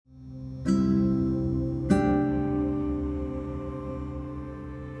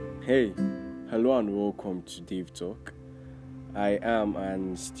Hey, hello and welcome to Dave Talk. I am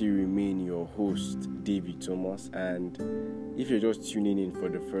and still remain your host, David Thomas, and if you're just tuning in for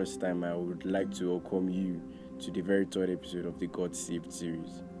the first time, I would like to welcome you to the very third episode of the Godsaved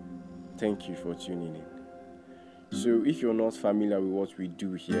series. Thank you for tuning in. So if you're not familiar with what we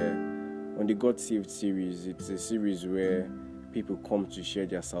do here, on the Godsaved series, it's a series where people come to share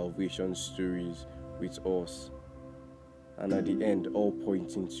their salvation stories with us, and at the end, all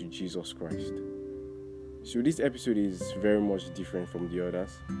pointing to Jesus Christ. So this episode is very much different from the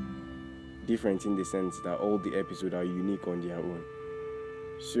others. Different in the sense that all the episodes are unique on their own.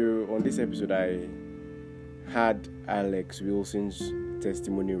 So on this episode, I had Alex Wilson's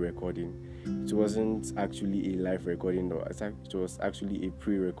testimony recording. It wasn't actually a live recording, though. It was actually a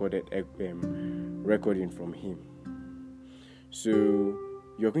pre-recorded recording from him. So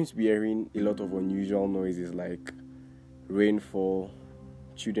you're going to be hearing a lot of unusual noises like rainfall,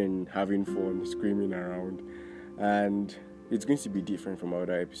 children having fun, screaming around, and it's going to be different from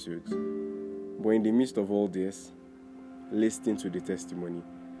other episodes. But in the midst of all this, listen to the testimony.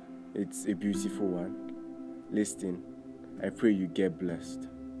 It's a beautiful one. Listen. I pray you get blessed.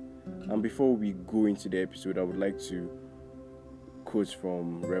 And before we go into the episode, I would like to quote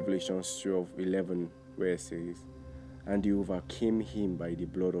from Revelation 12:11, where it says, "And they overcame him by the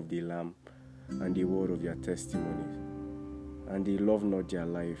blood of the Lamb and the word of their testimonies, and they love not their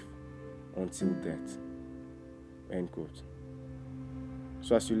life until death." End quote.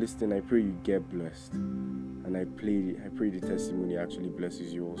 So as you listen, I pray you get blessed, and I pray the testimony actually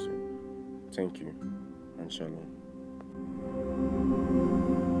blesses you also. Thank you, and shalom.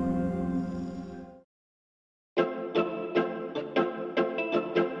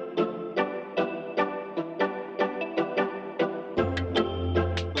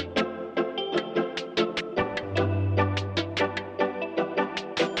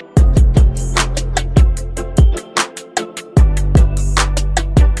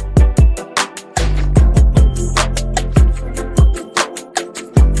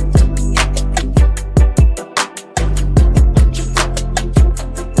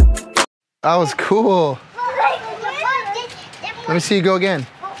 That was cool. Let me see you go again.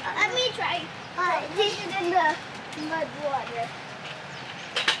 Let me try. This is in the mud water.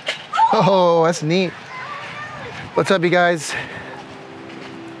 Oh, that's neat. What's up, you guys?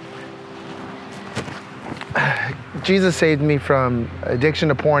 Jesus saved me from addiction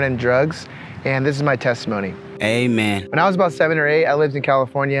to porn and drugs, and this is my testimony. Amen. When I was about 7 or 8, I lived in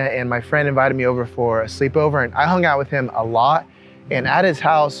California, and my friend invited me over for a sleepover, and I hung out with him a lot. And at his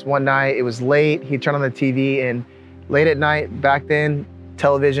house one night, it was late, he turned on the TV, and late at night, back then,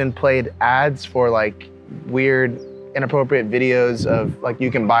 television played ads for like weird, inappropriate videos of like you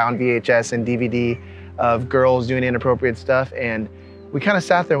can buy on VHS and DVD of girls doing inappropriate stuff. And we kind of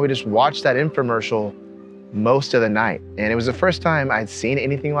sat there and we just watched that infomercial most of the night. And it was the first time I'd seen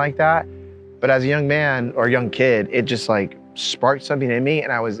anything like that. But as a young man or young kid, it just like sparked something in me,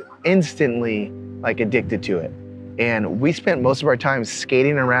 and I was instantly like addicted to it. And we spent most of our time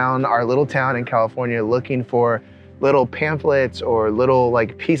skating around our little town in California looking for little pamphlets or little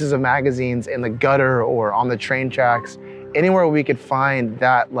like pieces of magazines in the gutter or on the train tracks, anywhere we could find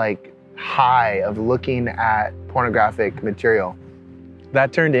that like high of looking at pornographic material.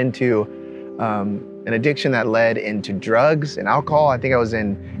 That turned into an addiction that led into drugs and alcohol. I think I was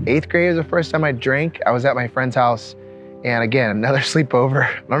in 8th grade was the first time I drank. I was at my friend's house, and again, another sleepover.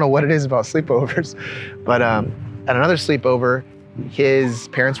 I don't know what it is about sleepovers, but at another sleepover, his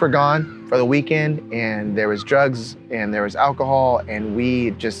parents were gone for the weekend, and there was drugs and there was alcohol, and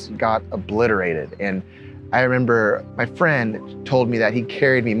we just got obliterated. And I remember my friend told me that he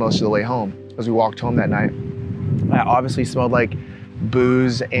carried me most of the way home as we walked home that night. I obviously smelled like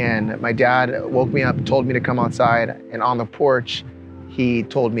booze, and my dad woke me up, told me to come outside, and on the porch, he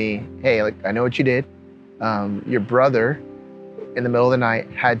told me, "Hey, like, I know what you did. Your brother in the middle of the night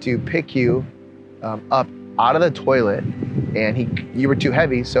had to pick you up out of the toilet, and you were too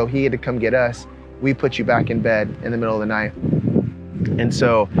heavy, so he had to come get us. We put you back in bed in the middle of the night." And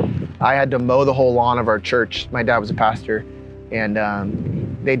so I had to mow the whole lawn of our church. My dad was a pastor, and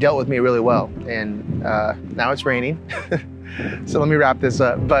they dealt with me really well. And now it's raining. So let me wrap this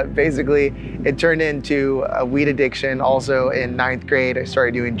up. But basically, it turned into a weed addiction. Also in 9th grade, I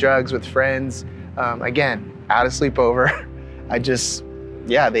started doing drugs with friends. Again, at a sleepover.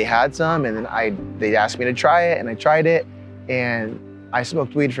 They had some, and then they asked me to try it, and I tried it, and I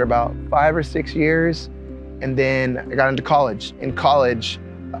smoked weed for about 5 or 6 years, and then I got into college. In college,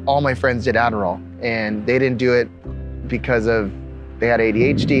 all my friends did Adderall, and they didn't do it because they had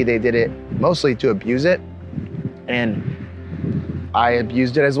ADHD. They did it mostly to abuse it, and I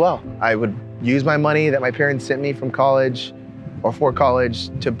abused it as well. I would use my money that my parents sent me from college or for college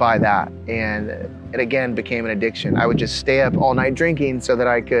to buy that. And it again became an addiction. I would just stay up all night drinking so that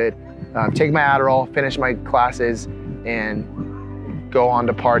I could take my Adderall, finish my classes, and go on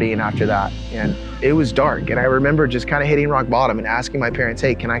to partying after that. And it was dark. And I remember just kind of hitting rock bottom and asking my parents,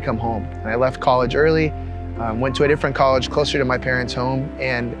 hey, can I come home? And I left college early, went to a different college closer to my parents' home.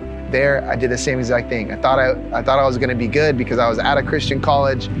 And there I did the same exact thing. I thought I was gonna be good because I was at a Christian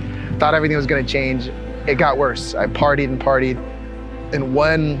college, thought everything was gonna change. It got worse. I partied and partied. And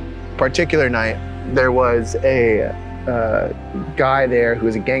one particular night, there was a guy there who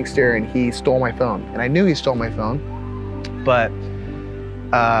was a gangster, and he stole my phone. And I knew he stole my phone, but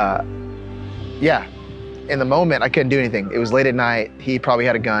yeah, in the moment I couldn't do anything. It was late at night, he probably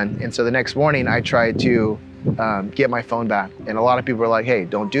had a gun. And so the next morning I tried to get my phone back. And a lot of people were like, hey,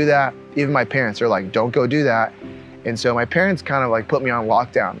 don't do that. Even my parents are like, don't go do that. And so my parents kind of like put me on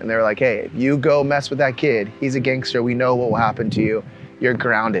lockdown, and they were like, hey, if you go mess with that kid, he's a gangster, we know what will happen to you. You're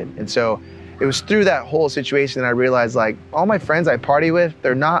grounded. And so it was through that whole situation that I realized, like, all my friends I party with,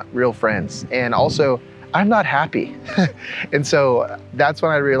 they're not real friends. And also, I'm not happy. And so that's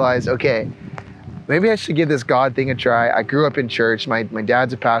when I realized, okay, maybe I should give this God thing a try. I grew up in church. My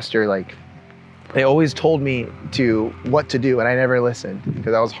dad's a pastor. Like, they always told me what to do, and I never listened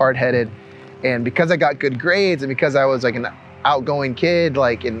because I was hard-headed. And because I got good grades, and because I was like an outgoing kid,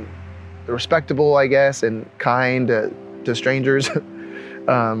 like, and respectable, I guess, and kind to strangers,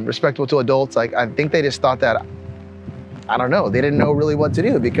 respectful to adults, like, I think they just thought that, I don't know, they didn't know really what to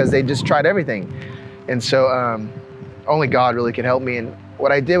do because they just tried everything. And so only God really could help me. And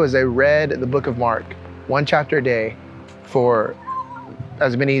what I did was I read the book of Mark, 1 chapter a day, for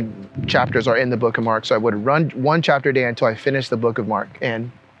as many chapters are in the book of Mark. So I would run 1 chapter a day until I finished the book of Mark.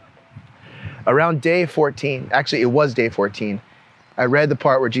 And around day 14, actually it was day 14, I read the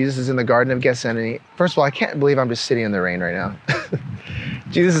part where Jesus is in the Garden of Gethsemane. First of all, I can't believe I'm just sitting in the rain right now.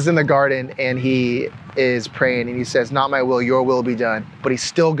 Jesus is in the garden, and he is praying, and he says, not my will, your will be done. But he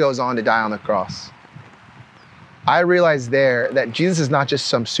still goes on to die on the cross. I realized there that Jesus is not just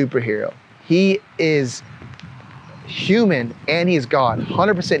some superhero. He is human, and he's God,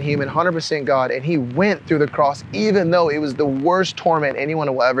 100% human, 100% God. And he went through the cross, even though it was the worst torment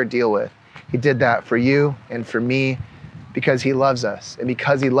anyone will ever deal with. He did that for you and for me because he loves us and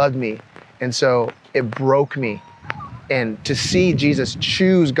because he loved me. And so it broke me. And to see Jesus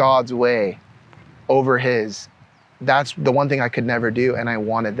choose God's way over his, that's the one thing I could never do, and I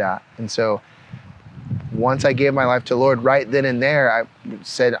wanted that. And so once I gave my life to the Lord, right then and there, I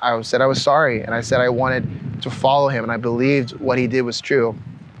said I was sorry, and I said I wanted to follow him, and I believed what he did was true.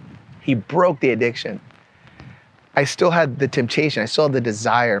 He broke the addiction. I still had the temptation, I still had the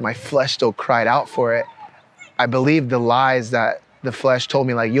desire, my flesh still cried out for it. I believed the lies that the flesh told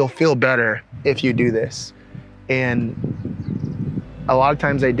me, like, you'll feel better if you do this. And a lot of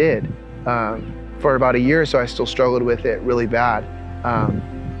times I did. For about a year or so, I still struggled with it really bad.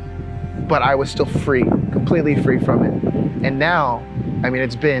 But I was still free, completely free from it. And now, I mean,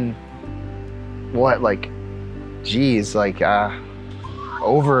 it's been, what, like, geez, like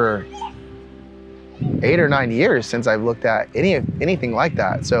over 8 or 9 years since I've looked at anything like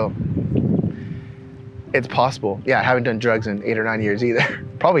that. So it's possible. Yeah, I haven't done drugs in 8 or 9 years either.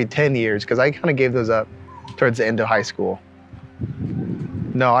 Probably 10 years, because I kind of gave those up towards the end of high school.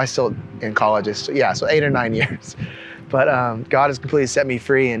 No, I still in college. Yeah, so 8 or 9 years. But God has completely set me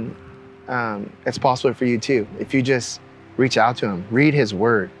free, and it's possible for you too. If you just reach out to him, read his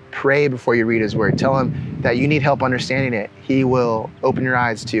word, pray before you read his word, tell him that you need help understanding it. He will open your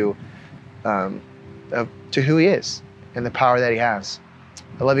eyes to who he is and the power that he has.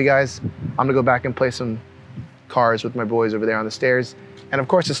 I love you guys. I'm gonna go back and play some cards with my boys over there on the stairs. And of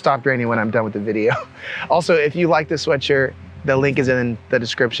course, it stopped raining when I'm done with the video. Also, if you like this sweatshirt, the link is in the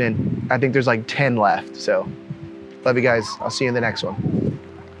description. I think there's like 10 left. So love you guys. I'll see you in the next one.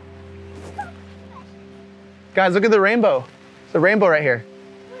 Guys, look at the rainbow. It's a rainbow right here.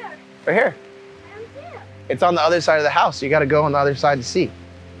 Where? Right here. I don't see it. It's on the other side of the house. You got to go on the other side to see.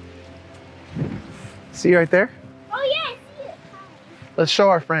 See right there? Oh yeah, I see it. Let's show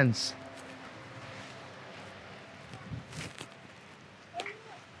our friends.